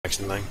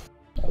animation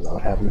thing. Oh, that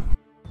would happen.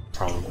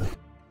 Probably.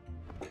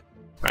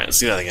 Alright, let's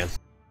do that again.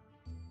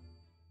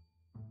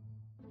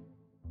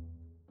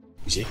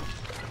 Easy.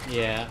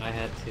 Yeah, I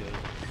had to.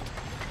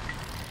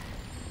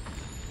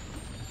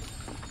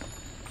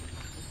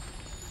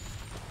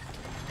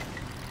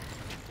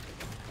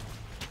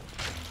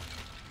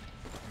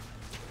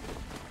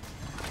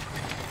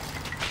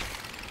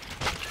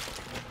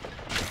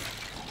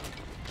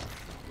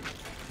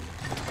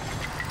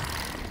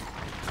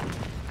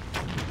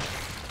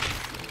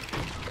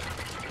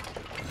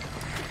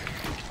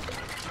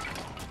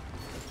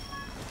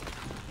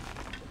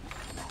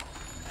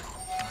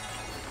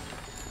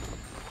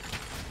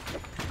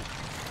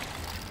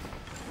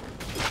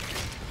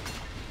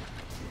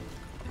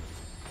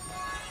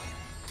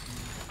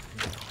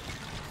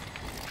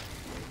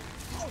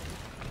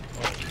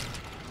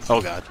 Oh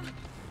god.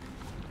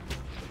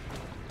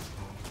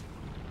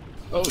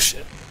 Oh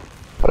shit.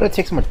 Why did it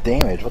take so much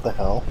damage? What the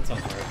hell? It's on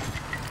hard.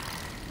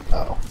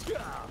 Oh.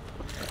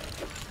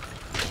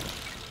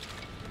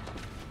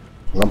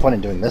 There's no point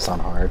in doing this on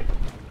hard.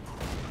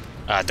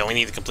 Don't we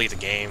need to complete the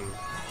game?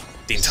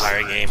 The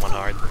entire game on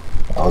hard?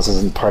 Oh, this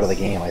isn't part of the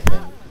game, I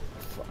think.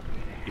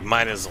 You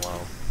might as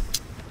well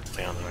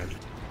play on hard.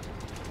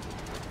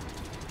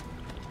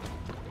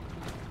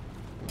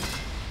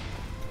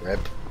 Rip.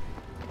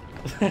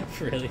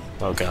 Really?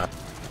 Oh god.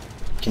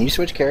 Can you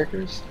switch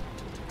characters?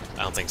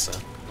 I don't think so.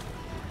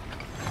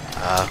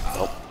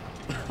 Nope.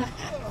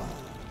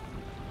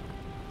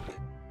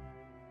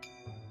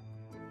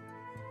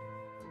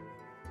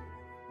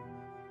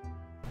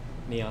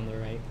 Me on the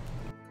right.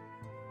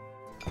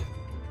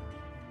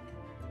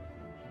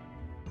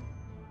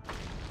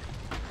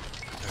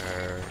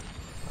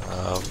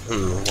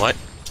 What?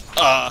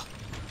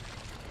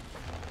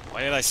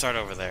 Why did I start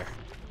over there?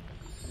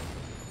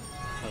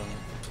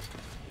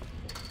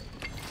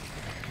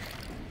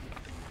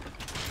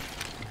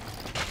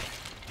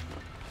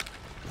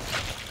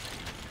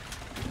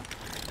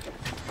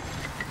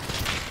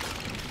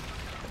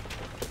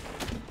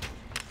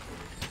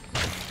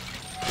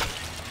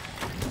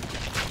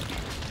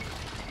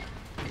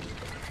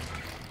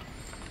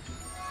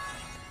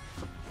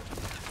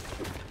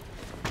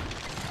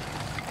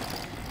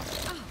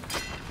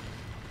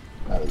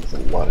 That is a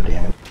lot of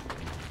damage.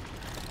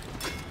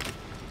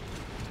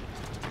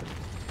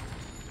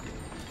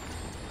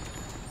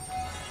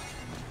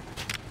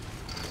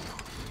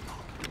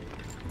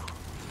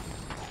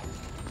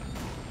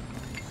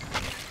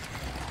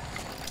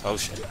 Oh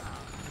shit.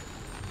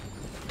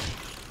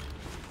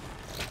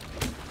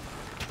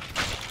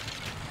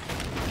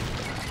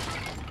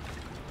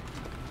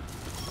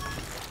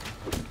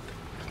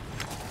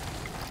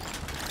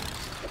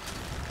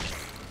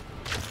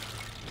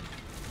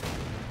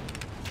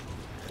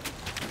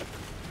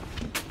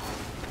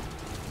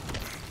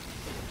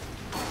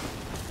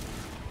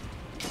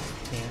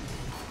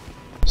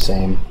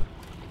 Same.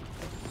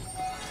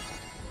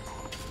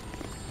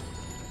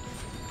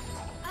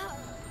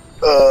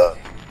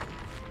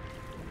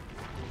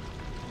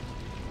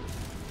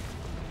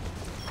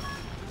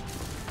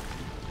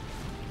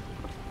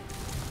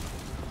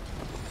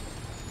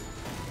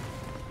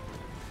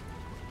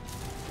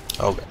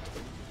 Okay.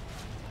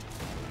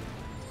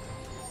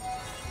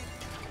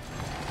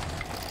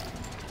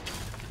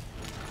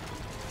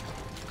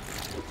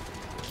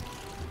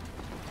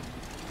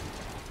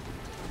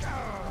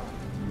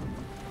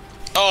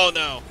 Oh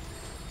no.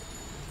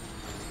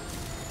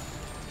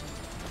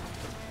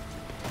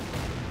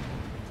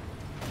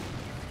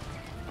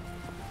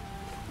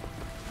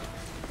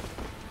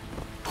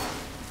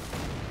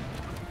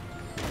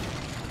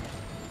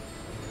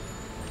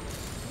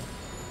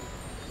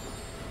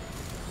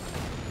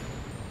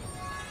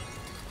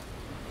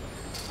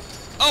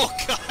 Oh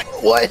god!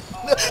 What?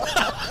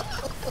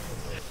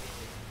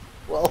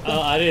 Well,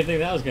 Oh, I didn't think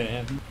that was gonna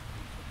happen.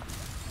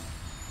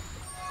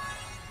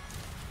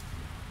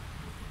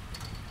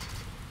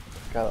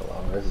 got it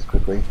long reses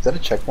quickly. Is that a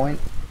checkpoint?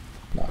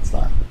 No, it's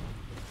not.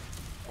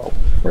 Oh,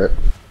 rip.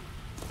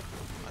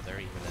 Are there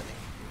even any?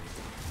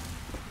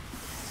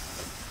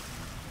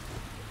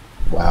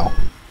 Wow.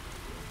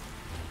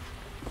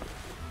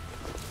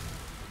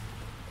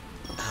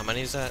 How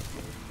many is that?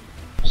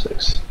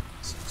 6.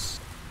 6.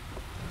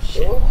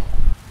 Shit.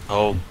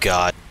 Oh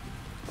god.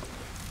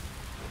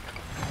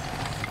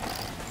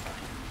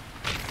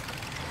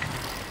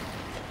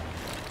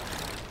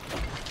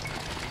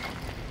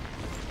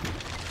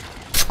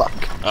 Fuck.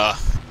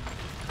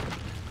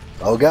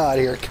 Oh god,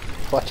 here.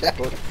 Watch out.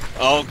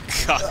 Oh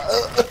god.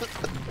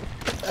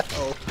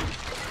 Oh.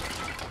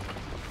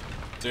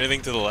 Is there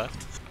anything to the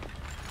left?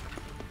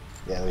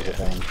 Yeah, there's a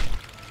thing.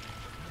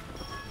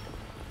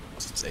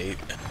 It's 8.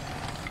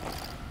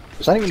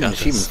 There's not even Got an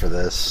achievement this. for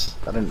this.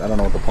 I don't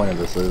know what the point of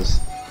this is.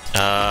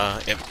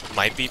 It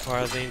might be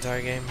part of the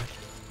entire game.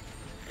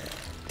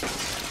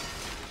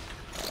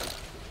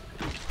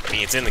 I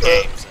mean, it's in the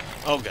game, so.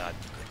 Oh god.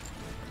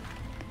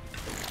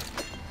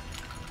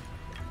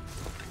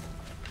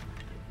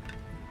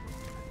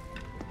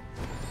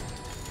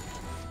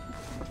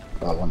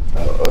 Oh, one.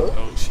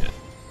 Oh shit.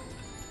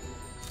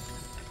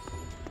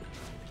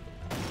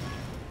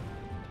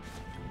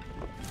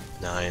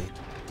 9.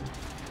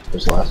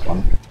 Where's the last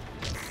one?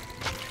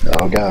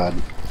 Oh god.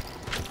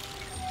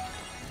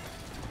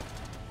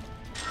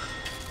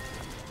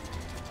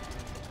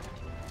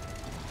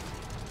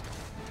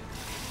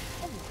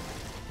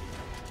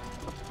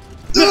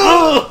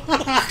 No!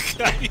 God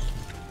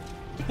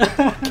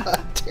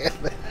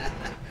damn it.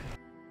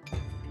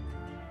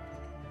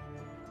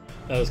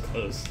 That was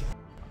close.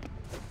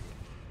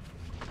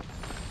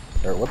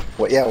 Or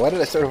what? Yeah, why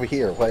did I start over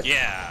here? What?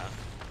 Yeah,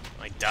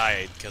 I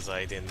died because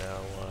I didn't know.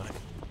 Oh,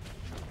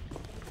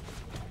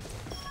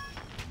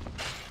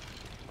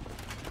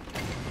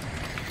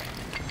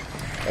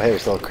 hey, we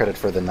still have credit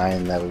for the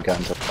 9 that we've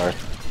gotten so far.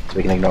 So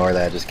we can ignore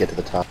that, just get to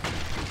the top.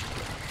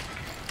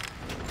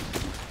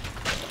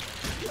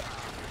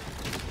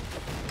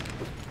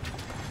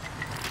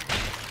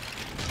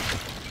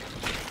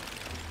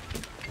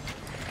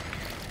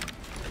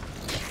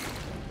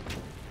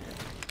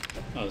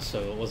 Oh, so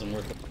it wasn't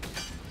worth it.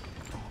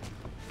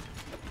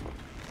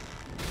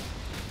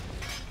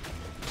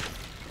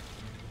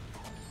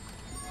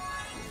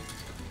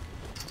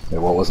 Wait,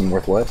 what wasn't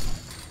worth what?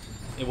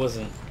 It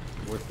wasn't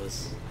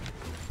worthless.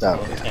 Oh,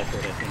 Well, okay.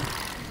 effort, I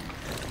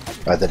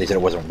think. I thought he said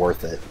it wasn't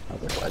worth it. I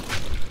was like,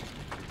 what?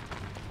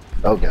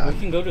 Oh god. We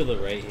can go to the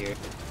right here.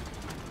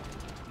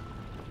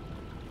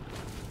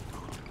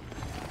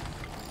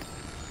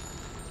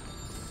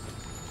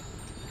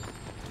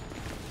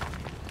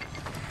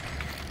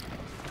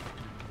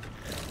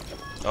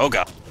 Oh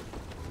god.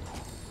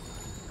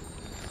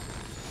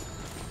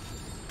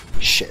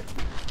 Shit.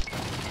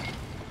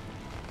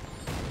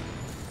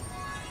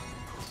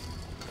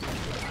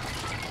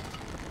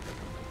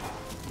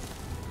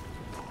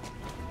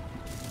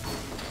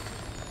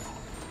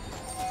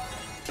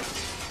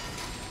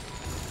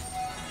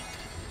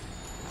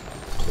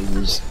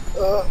 Please.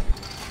 Damn.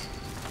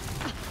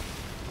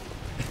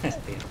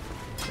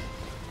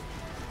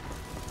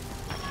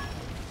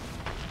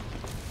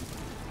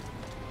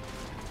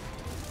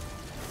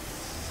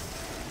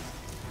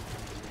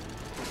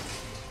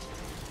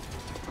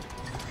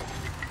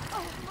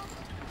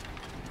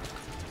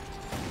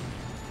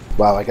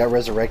 Wow, I got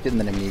resurrected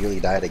and then immediately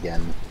died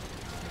again.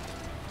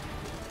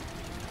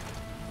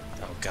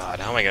 Oh god,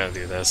 how am I gonna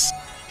do this?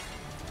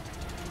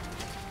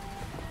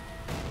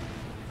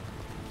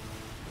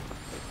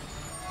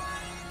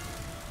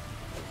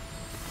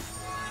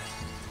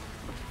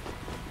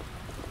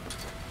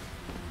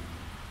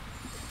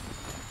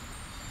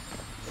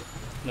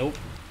 Nope.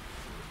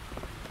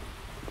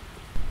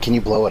 Can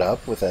you blow it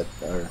up with that?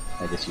 Or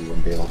I guess you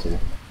wouldn't be able to.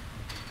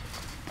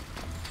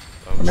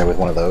 Oh, Or maybe with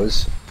one of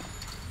those?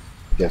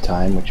 If you have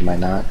time, which you might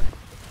not.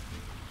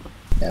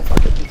 Yeah,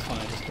 fuck it. It's fine,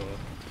 just go up.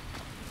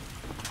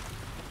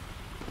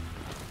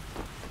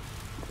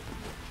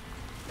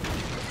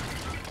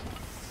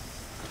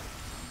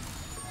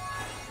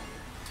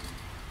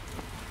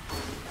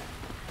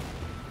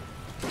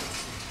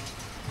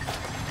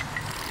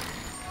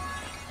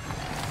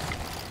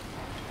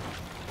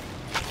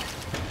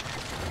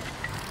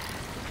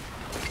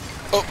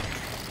 oh.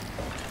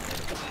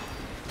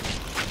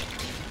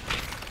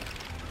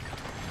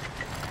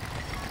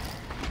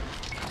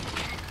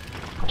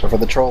 So for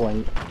the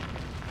trolling.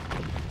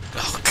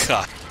 Oh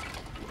god.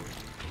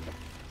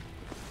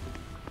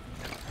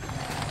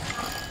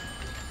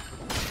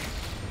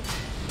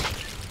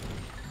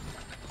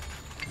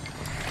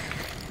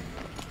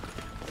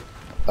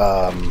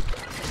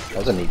 That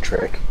was a neat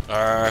trick.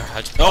 Oh!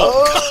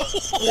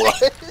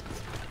 What?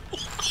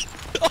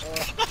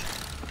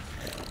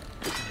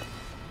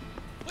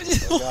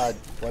 Oh god,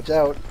 watch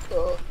out.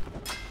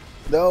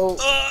 No.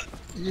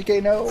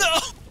 GK, no. No!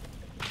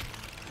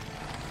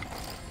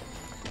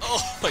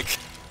 Oh my god.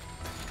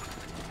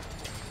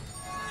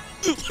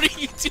 What are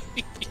you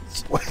doing?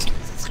 What?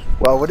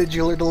 Wow, what did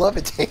you learn to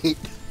levitate?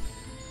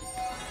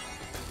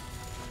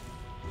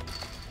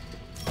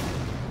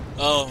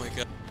 Oh my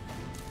god.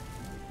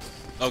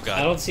 Oh god.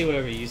 I don't see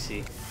whatever you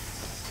see.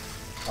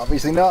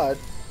 Obviously not.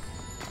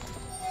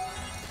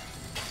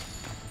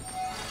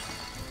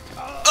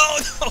 Oh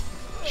no!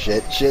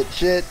 Shit, shit,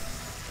 shit.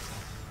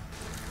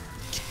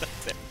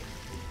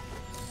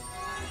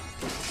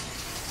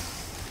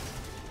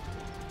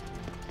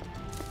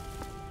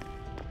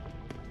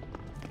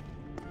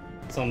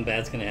 Something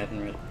bad's gonna happen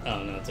right.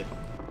 Oh no, it's okay.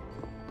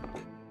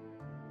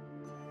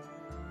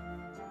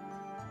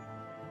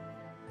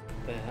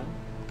 What the hell?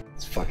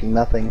 It's fucking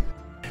nothing.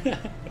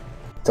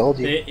 Told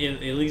you.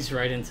 It leads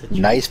right into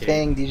Trine Nice too.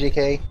 ping,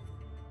 DJK.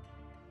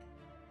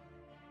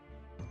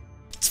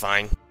 It's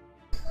fine.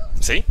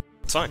 See?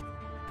 It's fine.